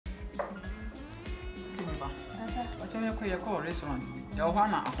tell you a call restaurant. Your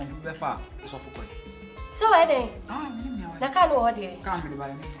one a computer far, so for so why then? I can't know what they can't be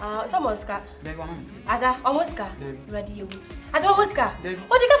by me. Someone's car. They want me. Ada, almost car. Ready. I don't almost car.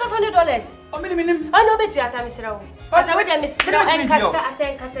 What do you get $500? Oh, minimum. I know bet you at Mr. But I would have Mr. and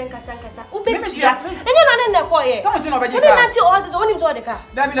Cassa. Who bet you? And you're not in the car. Something over here. Until all this only to the car.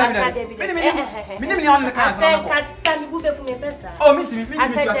 Minimum on the car. Oh, me.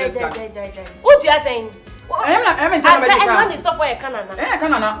 What you are saying? I'm in Canada. Software Canada.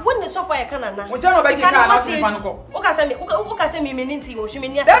 Canada. When the software Canada. What you know about Canada? Okay, me meaning to you. She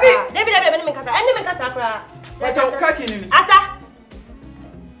means David, enemy Casacra. That's your cacking. Ata.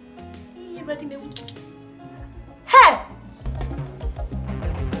 You ready, me? Hey!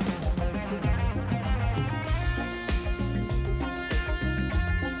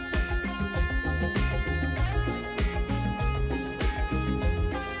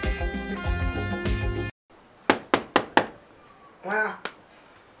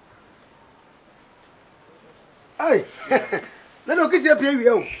 Hey, let me kiss you up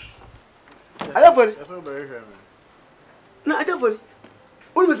here. I have it. No, I don't.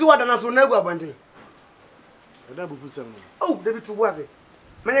 Only see what I know never abandon. Oh, David to was it.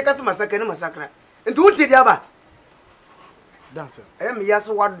 Many customers are massacre. And to the other. Dancer. I am yes,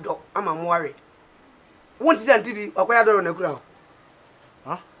 what dog. I'm worried. Won't see Auntie acquired on the crowd.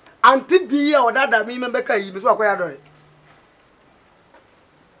 Huh? Auntie be or that me member you miss acquired.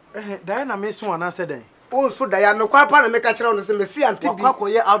 Diana miss one, I said. Oh, so Diana, quite part of make a child on the same sea and take outdoor.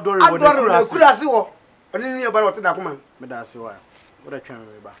 I didn't know about that woman. But that's why. What I can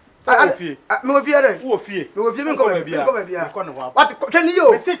remember. No fear. Who fear? No fear. What can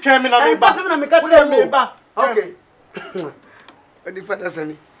you say? Criminal. Okay. And if that's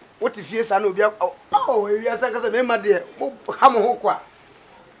any. What if yes, I know? Oh, yes, I can remember dear. Come on,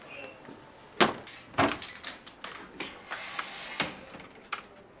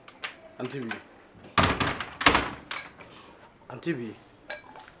 Auntie B.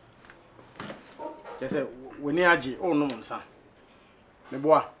 Just say, when you are oh no, son. Me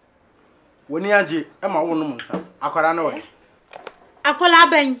boy. When you are Emma, oh no, son. I can't know it. Akola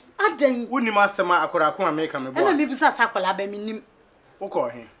ben, aden. Wouldn't you master my akora make a me boy? And maybe Sakola ben minim. Who call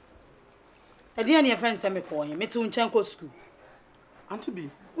him? A dear near friend send me call him, me to Unchenko school. Auntie B.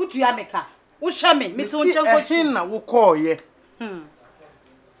 Would you make her? Who shall me, Miss Unchenko him, who call ye?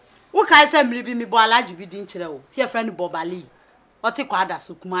 Who can say me be me boy large be dinchero? See a friend Bobali. Or take Quada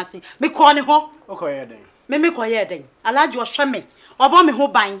Sukumasi. Me call him home. Okay, then. Me call ye then. A large your shamme. Or bomb me who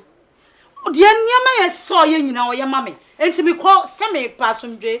buying. Oh, dear, near me saw you know your mammy. And to me call semi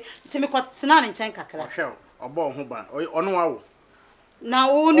passum day to me call Sinan and Chanka. Shell or born who buy or on wow. Now,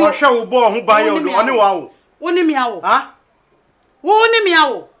 only shall born who buy you on wow. Only meow. Ah? Only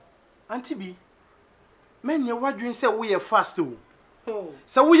meow. Auntie B. Men, you what you say we are fast too.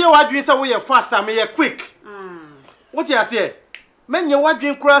 So we are what you say we are fast, I may quick. What you say? Men, you what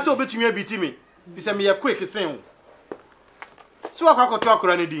you cross over to me, beat me. You say me a quick sing. So I could talk or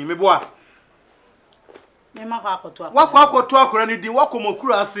anything, me boy. What talk or anything, what come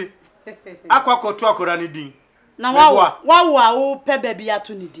across it? I could talk or anything. Now, wow, pe baby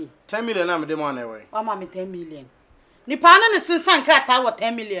atunidi. 10 million, I'm the money away. Oh, mammy, 10 million. Nipana is since San Crata,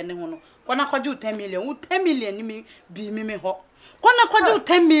 10 million. When I could do 10 million, 10 million me be me ho. When I could do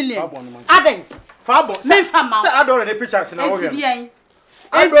 10 million. Aden, Fabo, say Fama, I don't any pictures in our way.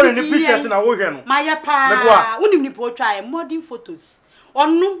 I don't any pictures in our way. My pa, wouldn't you portray modern photos? Or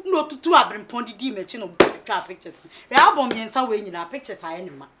no, to have been pointed image of pictures. The album in some way in our pictures are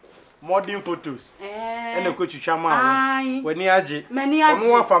anima. Modern photos. And a coach chama. When Yaji, many are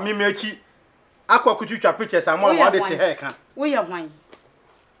more for me, Mechi. Aqua could you pictures and more added to her. We are wine.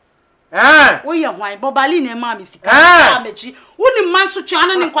 Ah, we are wine, Bobaline and Mammy. Ah, Mechi. Wouldn't man so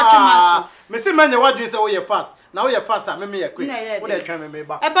channel in Quatamar. Missy Man, what do you say? We are fast. Now we are fast. I mean, a quick. What are trying to make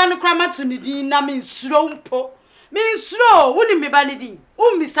back? A banocrama to Nidin, I mean, slow po. Mean slow, wouldn't be banidin.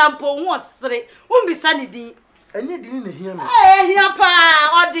 Be sample was three, be sunny. And you didn't hear me. Eh, here,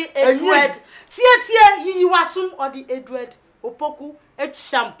 pa, or the Edward. See, you are soon or the Edward, Opoku, H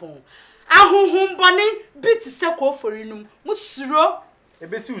shampoo. Ah, whom bonny, bit circle for you, Musro. A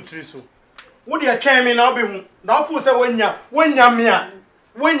bessy triso. Would you try me now? Be now for say when ya mea.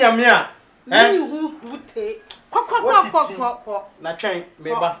 Eh, who would take. Na train,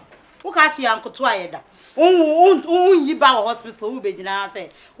 beba. Who can see Uncle Twider? Oh, ye bow hospital, who be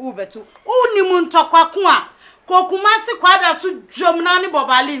say, who betu, only moon talk. Kokumasi kwada su jomnani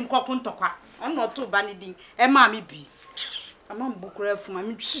bobali nkokuntoka. Ono to banidi e ma me bi. Ama mbukura fu ma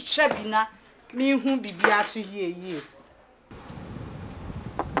me hwehwe bi na me hu bibia so yie.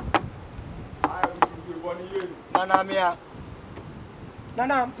 Nana mea.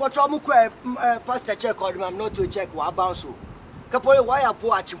 Nana, but I'm pastor check or I'm not to check what bounce. Kapoy, why are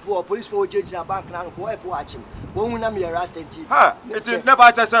poor chimpo, police for judge a bank now, why poor chim? Won't I'm your rust and tea. Ha! It is never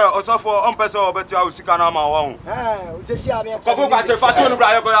to say also for person or better house can am one. Ah, just see, I'm a Fatun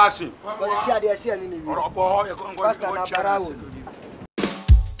Brother action. see, I see any.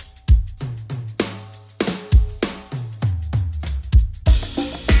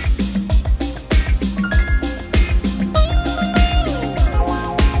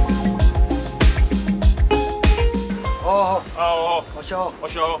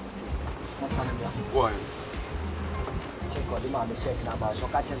 Osho. Boy. Check on the man, check about so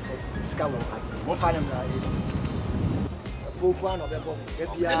catch and say, Scout. What find him now? Both one of them,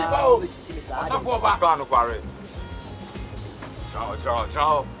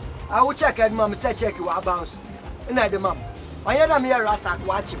 Ciao. I will check and mum say check you out bounce. And I the mum. I am here Rasta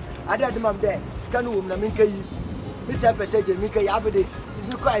watching. I did the mum there. Scan room, Naminka. Mr. Passage, Mika Yabadi.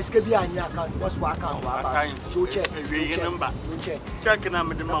 You quite escape on your account. What's what account? So check. Checking out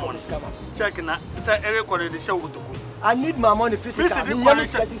with the mom. Checking out. Say Eric the show to go. I need my money physically.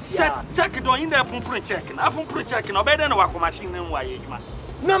 Check it on in there, pump checking. I pump checking. I better know what machine and why.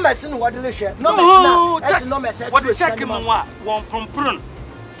 No messing what the share. No messing. No messing. What the checking one pump prune.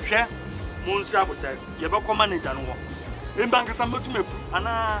 Share Moonshap with that. You have a command and one. In bank is something to me. And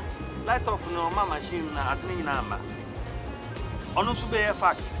light off no machine at me number. On also be a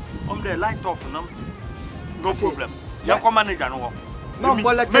fact. On the light off no problem. You have command and one. No,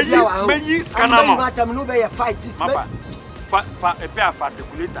 May scanner. No be a fight. A pair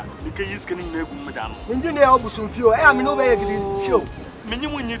particular. Because he's getting no good, madam. Engineer Obusum Pio, I am no way show.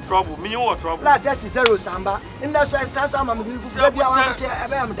 Minimum need trouble, me or trouble. Last year, zero samba. In that sense, I'm a baby. I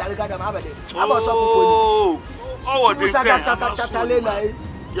am delicate. I was oh, the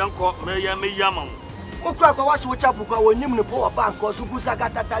young court, may yaman. What crack was which up when you know poor bank or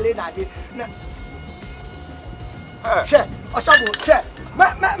Subusagata Talena? Check, or some check.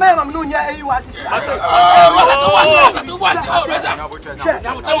 Ma'am, no, yeah, you was.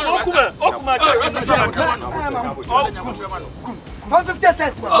 150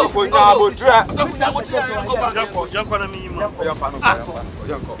 cents.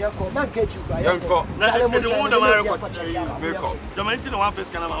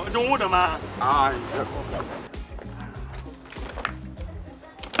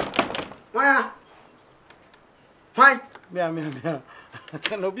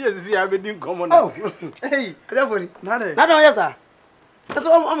 No be as I been common. Oh, hey, definitely. Nada. Yes, sir. That's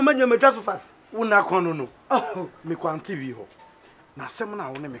all I'm going to travel fast. Una kono no. Oh, me kwanti bi ho. Na asem na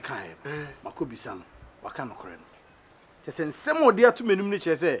wo ne me kan e. Makobisa no. Waka no kore no. Che nsem odi ato menum ni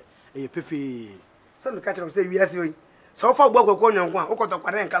che se e pefe. So me catch am say wiase oyi. So fa gbo kwakwo nyanko a ukoto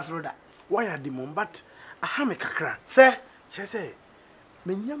kware nka soro da. Why di mom but aha me kakra. Se che se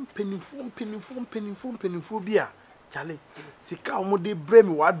menyam penifo bi a chale sika omode bre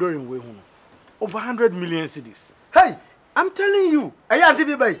me wa dorin we hu no. Over 100 million cedis. Hey, I'm telling you. Eya anti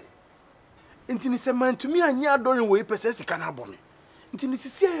bi bai. Intini se man to me anya adorin we pese sika na abo me. Intini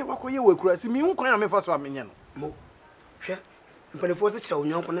sisi e wakoye we kurasi mi hu kwan amefa so amenye no. Mo. Hwe. Mpanefo se kira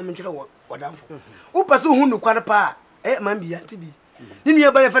onyanko na menkyere wodamfo. Wo pese hu nu kware pa man bi anti bi. Ni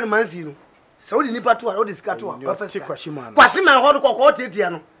nua bare fa na mansi no. Se wo di nipa to a wo di sika to a wa fa sika. Kwasima ho do kokko tetia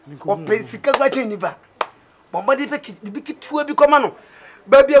no. O pe sika kwa chen nipa. Bombadi pe bi kitua bi koma no.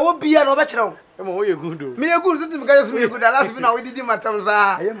 Ba bia wo bia no be kire wo. E mo ye gundo. Me ye gundo sitim ka yesu me gundo last bi na we didi matam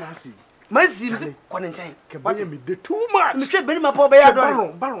sa. Aye masi. Masi mi kone nchen. Ke ba ye me de too much. Me hwe beni mapo be ya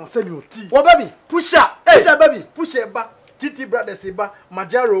do. Baron se ni oti. Wo baby. Pusha. Pusha baby. Pusha ba. Titi brothers ba.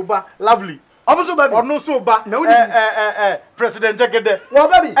 Majaro ba. Lovely. Omuso baby. Ono so ba. President Jagede. Wo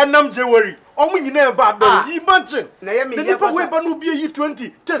baby. Enam Jewari. Omu nyina ba do. Imagine. Na ye me ye pa we ba no bi yi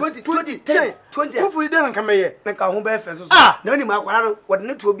 20. Kufuri de nka meye. Na ka ho ba fe so. Na oni ma akwara no wo de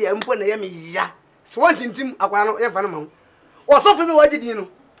ne to bi a mpo na ye me ya. So wantintim akwara no ye fa na ma ho. Wo so fe me wagidi no.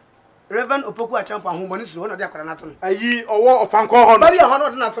 Reverend Opoku Achampa ho boni so na de akwara na to no. Ayi owo ofanko ho no. Bari ho no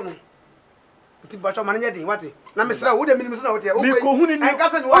de na to no. Ti bacho man nya din wate. Na me sra wo de minim so na wote. Me ko huni ni. Ai ka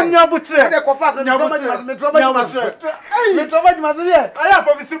se wo. Onya butre. De ko fa so me troma juma so ye. Aya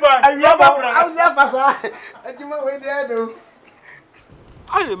for me suba. Ai ya ba. Au se fa sa. Ajima we de do.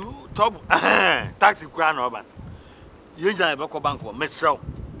 I am top taxi crown over. You jai be ko bank wo mesrel.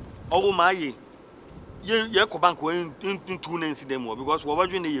 Owo ma ye. Ye ko bank wo in two names dem wo because wo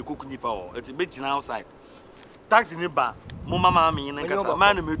badwe na ye koku nipa wo. It be gina outside. Taxi ni ba mo mama me yin nkasa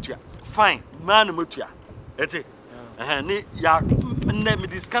man na metua. Fine, man na metua. Eti ni ya ne me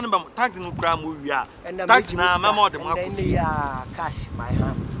discan ba taxi no kra mo wi a. Taxi na mama o de mo akọ. Ya cash my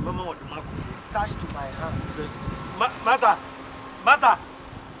hand. Mama what the mark. Cash to my hand.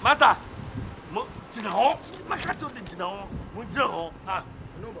 Master. Mo tina ho. Makato de tina ho. Mo tina ho. Ah.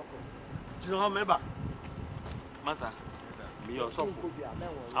 No boko. Tina ho meba. Master. Me yourself.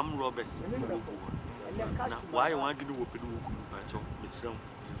 I'm Robert. Na why you want to do what you do with Mr.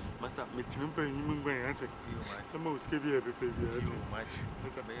 Master, me timber him going answer. Some of us give you a baby.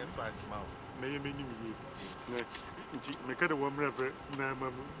 Master, may fast mouth. May you mean me? Make it a warm rubber.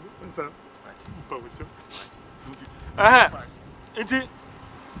 Master, Inti,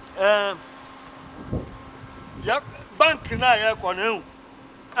 yak bank na ya konu.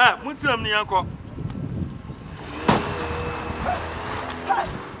 Muntiram ni yanko.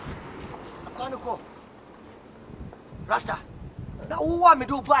 Akaniko. Rasta. Na who want me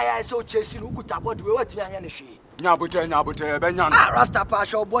do buy I so chasing who could body we what me anya ne hwe. Nyabote be nya no. Rasta pa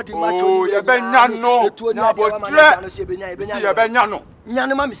show body macho. Oh, ye be nya no. Nyabote. Si ye be nya no. Nya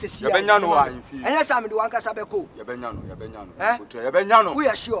no ma me sesi. Ye be nya no anfi. Enya sa me do wanka sa be ko. Ye be nya no. Nyabote ye be nya no. We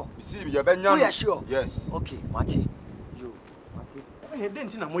are sure. Si ye be nya no. We are sure. Yes. Okay, Mati. You. Eh,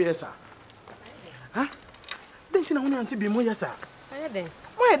 denti na mo yesa. Ha? Denti na ho anti bi mo yesa. Aye den.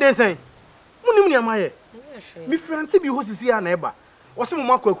 Mo ye den sen. Munim ni amaye. Mi frante bi ho sisi ya na eba. Wo se mo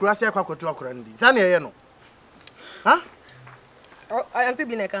makwa se akwakoto akora ndi. Sa na ye no. Ha? Anti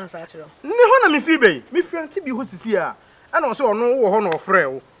bi na kan sa chiro. Ni ho na mi fi bei. Mi frante bi ho sisi ya. Ana wo se ono wo ho na ofre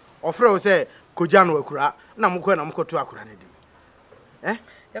wo. Ofre wo se koja no akura na mko na mkoto akora ndi. Eh?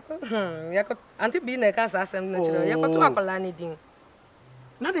 Yako anti bi na kan sa asem na chiro. Yako to akola ni din.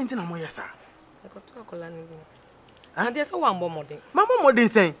 Na denti na mo yesa. Yako to akola ni din. Ande so wan bo modin. Mama modin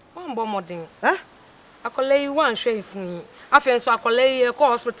sen. Wan bo modin. Eh? Akola yi wan hwe fun. Afen so akola yi ko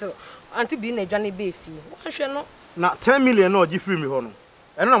hospital. Anti bi na dwane be fi. Wan hwe no. Na 10 million no gi free mi ho no.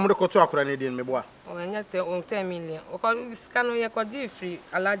 Eno na mo de koto akora ni din me boa. O nya 10 million. O ko sika no ye ko gi free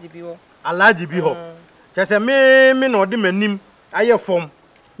alaji bi ho. Alaji bi ho. Chese me no de manim aye fom.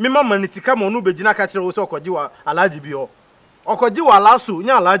 Me mama ni sika mo no begina ka kire wo se okoji wa alaji bi ho. Okoji wa alasu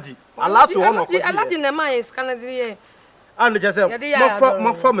nya alaji. Alasu ho no okoji. Alaji na ma ye sika na dire. Ande chese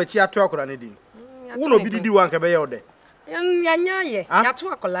mo fa machi ato akora ni din. Wo no bididi wan ka be ye ode. Ya nya ye. Ya to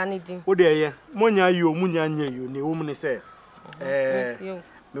akola ni din. Wo de ye. Mo nya yo mu nya nya yo ne wo mu ni se.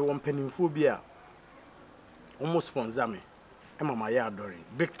 Me won panimfo bi a almost sponsor me. E mama ya adore.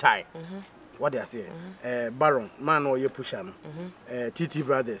 Big tie. What they say? Baron, man or ye pusher no. TT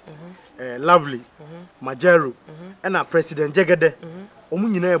Brothers. Lovely. Majero. And our President Jegede. Omu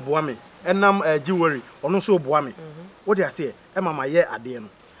nyina e boa me. Enam Jiwori, ono so boa me. What they say? E mama ye ade no.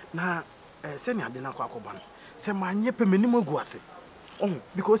 Na se ni ade na kwa akoba no. Se ma nye pe menim aguase.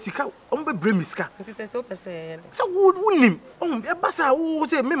 Because sika be bremi sika. Nti se so pese. Se wonim. E basa wo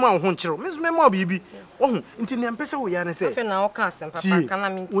se me ma ho nkyero. Me ma bibi. Nti ne mpese wo ya ne se. Afa na wo ka asem papa kana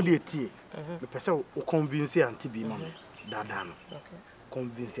minti. Wo de tie. Me pese wo convince anti bi ma me. Dada no. Okay.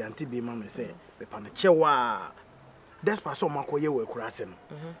 Convince anti bi ma me se me pa na chewa. Despa so makoye wo akurase no.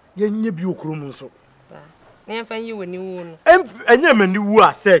 Ye nye bi okuro mu nso. Ne yɛmfa yi wɔ ni wuo no ɛnyɛ mani wuo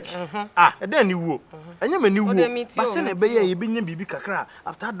a search ɛdɛn ni wuo ɛnyɛ mani wuo ba se na bɛyɛ yɛbɛnya bibi kakra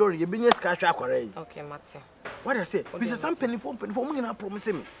after door yɛbɛnya sika hwɛ akwara yi okay mate what I say bisa some penifo mu nyina promise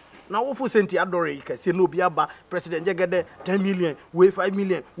me na wo fo senti adore yi kase no obi aba president Jegede 10 million we 5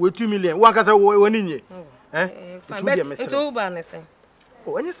 million we 2 million wo akasa wo ni nye to be me se to ba ne se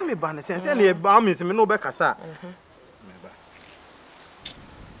o ɛnyɛ se me ba ne se na e ba me se me no be kasa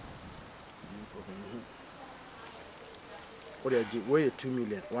what are you? Where 2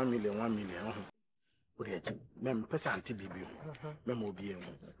 million, 1 million, 1 million. What are you? Mem pesa anti bibi. Mem obi em.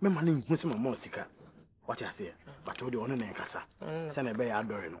 Mem mani hu se mama sika. What you say? But we dey on na nkasa. Se na be ya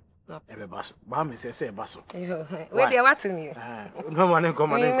adore no. E be baso. Ba me se e baso. We dey what me. No mani come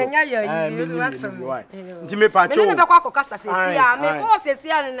mani. Me nya yo you what me. Nti me pa cho. Me be kwa akokasa sesia. Me ko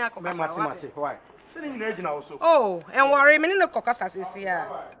sesia ne akokasa. Mati. Why? Se ni na gina wo so. Oh, and worry me ne kokasa sesia.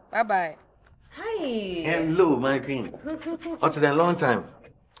 Bye bye. Hi. Hello, my queen. What's it a long time?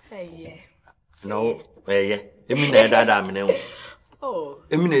 Hey. No, yeah. I mean, that I'm Oh.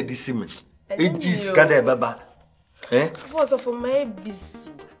 I mean, this is it is kada baba. Because of my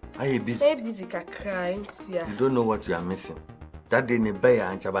busy. Are you busy? My busy ka crying. You don't know what you are missing. That day in Bay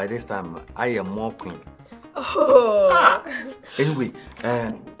and by this time I am more queen. Oh. Anyway,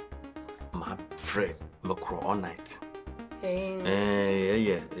 my friend, macro all night.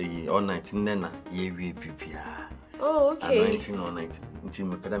 All night nena ye we prepare. Oh, okay. 19 all night until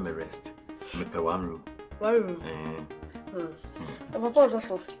me peda me rest. Me pe one room. One room. Papa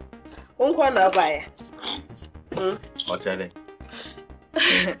Zofo. Won kwa na buy. What are they?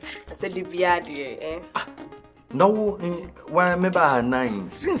 I said the beard No, why me ba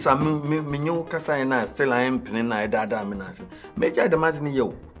 9. Since I me new kasa na still I am pinning na dada me na. Major the imagine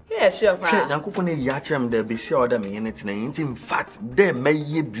you. Yeah, sure. Nyankopon e ya chem there be sure that me anything in fact there may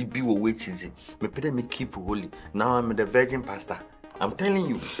ye bibi wo which is me pede me keep holy. Now I'm the virgin pastor. I'm telling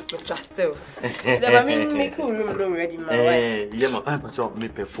you. Just still. Never mean make a room already, my wife. Yeah, but me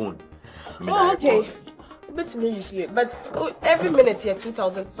pay phone. Oh, okay. Bet me use it, but every minute here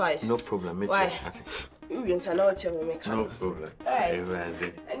 2005. No problem. Why? You can say no to me. No problem. Alright.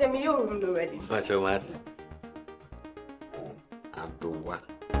 And then your room already. But you what? I do what?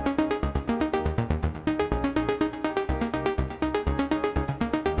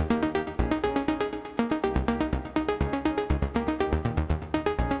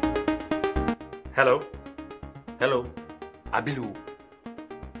 Hello. Abilu,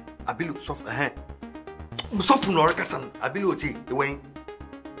 soft soft no rekasan. Abilu oti ewen.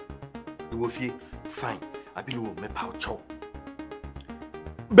 Ewo fie fine. Abilu me pa cho.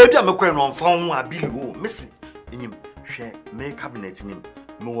 Baby am kwen no mfa ho Abilu missy. Enyim hwe me cabinet nim.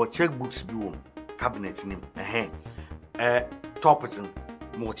 Me wo checkbooks bi wo cabinet nim. Topitin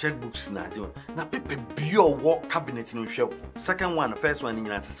mo checkbooks na zio. Na pepe bi wo cabinet nim hwe. Second one, first one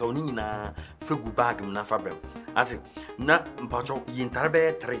nyina se so nyina fegu bag m na fabrem. Ati na mpacho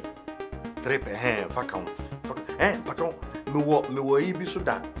yintarbe 3 pe fakam pacho me wo yi bi so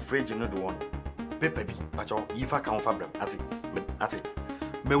da fridge no do one paper bi pacho yi fakam fabrem ati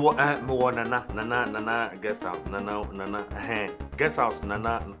me wo nana guest house nana guest house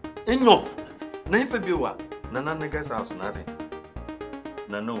nana enyo na ife bi wa nana guest house na ati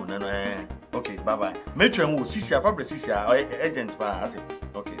no okay bye bye me twen wo sisi fabrem sisi agent pa ati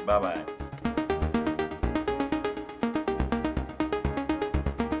okay bye bye.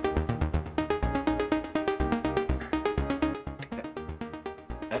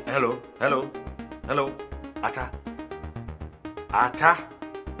 Hello. Ata.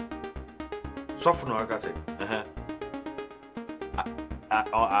 Soft no I say.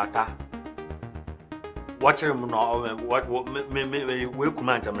 Ata. Watch him no what me we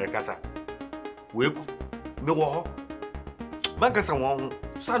command America sa. We me wo. Man kasa won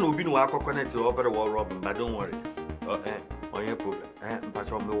san obi no akọkọnet over the wall Robin, but don't worry. On your problem.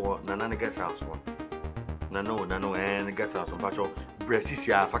 But me wo nana guest house one. No, and guest house pacho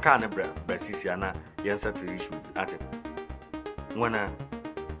Bresisia fakana Bresisia na yen settle issue at it. Wanna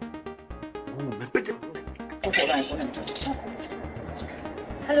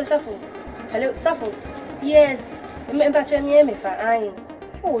Hello, Safo. Yes. Mbacha me fa ayin.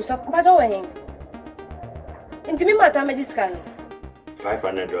 Oh, Safo pacho wen. Intimi mata medical.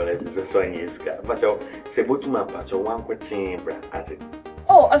 $500 is just on his car. Pacho se botuma pacho one kwetin bra at it.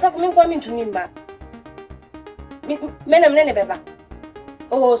 Oh, Safo me kwa to nimba. Menam nene beba.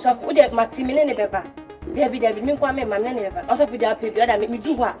 Oh, so for the Mati nene beba. Debbie, me kwa me mam nene beba. Also for the pay the other make me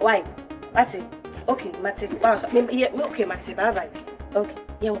do what? Why? Mati. Okay, Mati. Okay, Mati. Bye bye. Okay.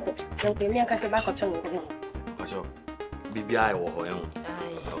 Yanko. Me anka se ba ko chon ngo. Pacho. BBI wo ho yan.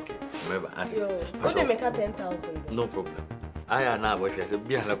 Okay. Remember ask. What they make 10,000? No problem. I na bo hwe se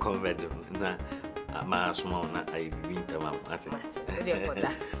bia na convert na ma small na I winter mama Mati.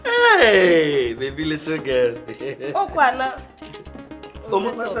 Hey, baby little girl. Oh, Kwana.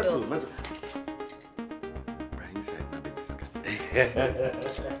 Brian said, "Na be this guy."